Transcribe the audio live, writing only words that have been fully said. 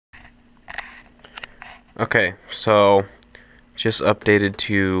Okay, so just updated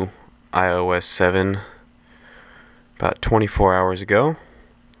to iOS 7 about 24 hours ago.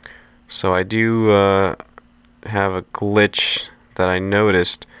 So I do have a glitch that I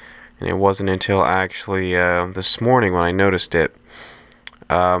noticed, and it wasn't until actually this morning when I noticed it.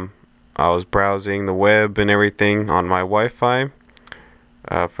 I was browsing the web and everything on my Wi-Fi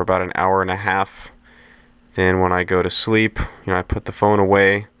for about an hour and a half. Then when I go to sleep, I put the phone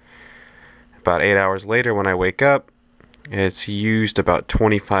away. About 8 hours later when I wake up, it's used about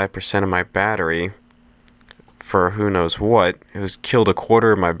 25% of my battery for who knows what. It was killed a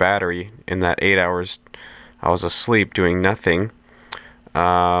quarter of my battery in that 8 hours I was asleep doing nothing.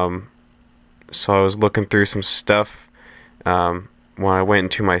 So I was looking through some stuff. When I went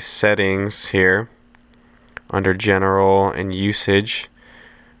into my settings here, under general and usage,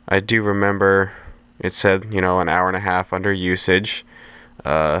 I do remember it said, an hour and a half under usage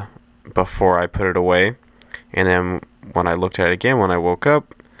before I put it away. And then when I looked at it again when I woke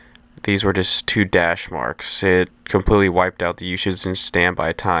up, these were just 2 dash marks. It completely wiped out the usage and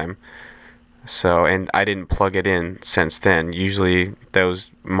standby time. So, and I didn't plug it in since then. Usually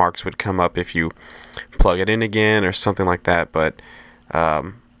those marks would come up if you plug it in again or something like that, but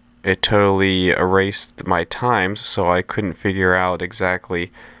it totally erased my times, so I couldn't figure out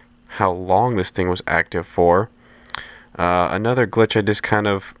exactly how long this thing was active for. Another glitch I just kind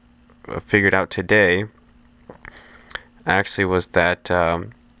of figured out today actually was that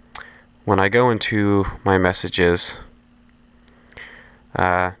when I go into my messages,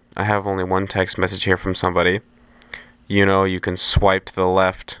 I have only one text message here from somebody. You can swipe to the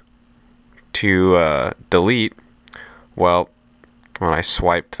left to delete. Well, when I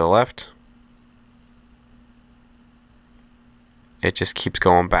swipe to the left, it just keeps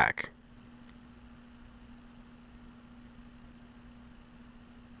going back.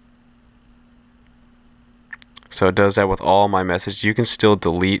 So it does that with all my messages. You can still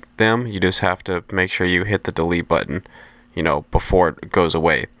delete them. You just have to make sure you hit the delete button, before it goes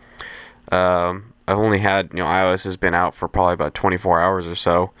away. I've only had, iOS has been out for probably about 24 hours or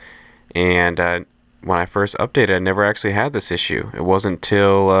so. And when I first updated, I never actually had this issue. It wasn't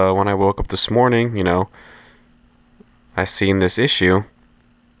until when I woke up this morning, I seen this issue.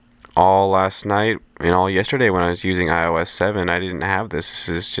 All last night and all yesterday when I was using iOS 7, I didn't have this. This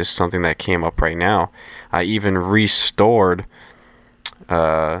is just something that came up right now. I even restored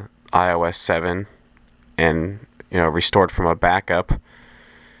iOS 7 and restored from a backup,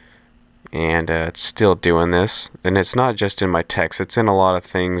 and it's still doing this. And it's not just in my text, it's in a lot of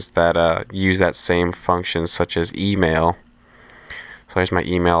things that use that same function, such as email. So there's my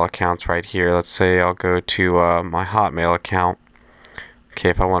email accounts right here. Let's say I'll go to my Hotmail account. Okay,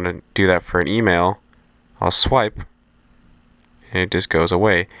 if I want to do that for an email, I'll swipe and it just goes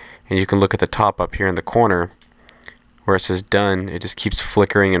away. And you can look at the top up here in the corner where it says done. It just keeps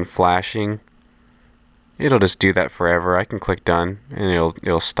flickering and flashing. It'll just do that forever. I can click done and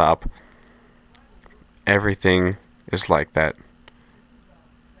it'll stop. Everything is like that.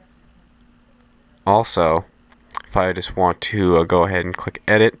 Also, if I just want to go ahead and click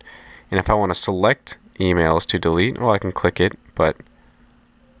edit, and if I want to select emails to delete, well, I can click it, but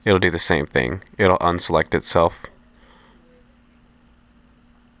it'll do the same thing. It'll unselect itself.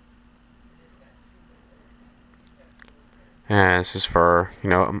 And this is for,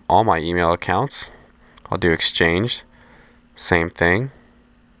 all my email accounts. I'll do exchange. Same thing.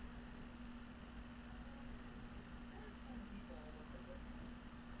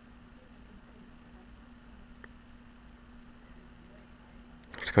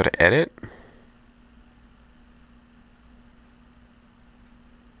 Let's go to edit.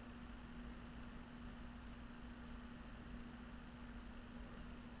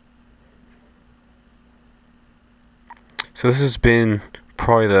 So this has been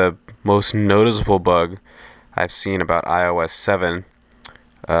probably the most noticeable bug I've seen about iOS 7.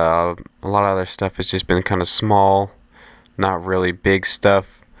 A lot of other stuff has just been kind of small, not really big stuff.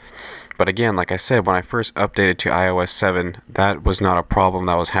 But again, like I said, when I first updated to iOS 7, that was not a problem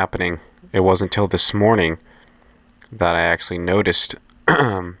that was happening. It wasn't until this morning that I actually noticed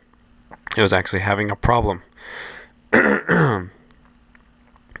it was actually having a problem.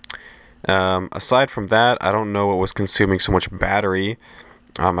 Aside from that, I don't know what was consuming so much battery.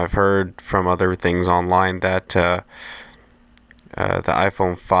 I've heard from other things online that the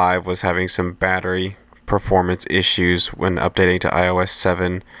iPhone 5 was having some battery performance issues when updating to iOS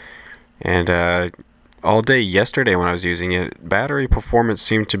 7. And all day yesterday when I was using it, battery performance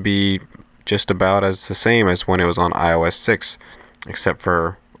seemed to be just about as the same as when it was on iOS 6, except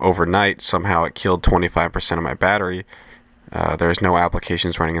for overnight somehow it killed 25% of my battery There's no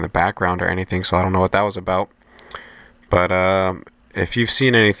applications running in the background or anything, so I don't know what that was about. But if you've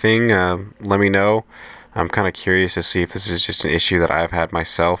seen anything, let me know. I'm kind of curious to see if this is just an issue that I've had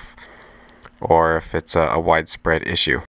myself, or if it's a widespread issue.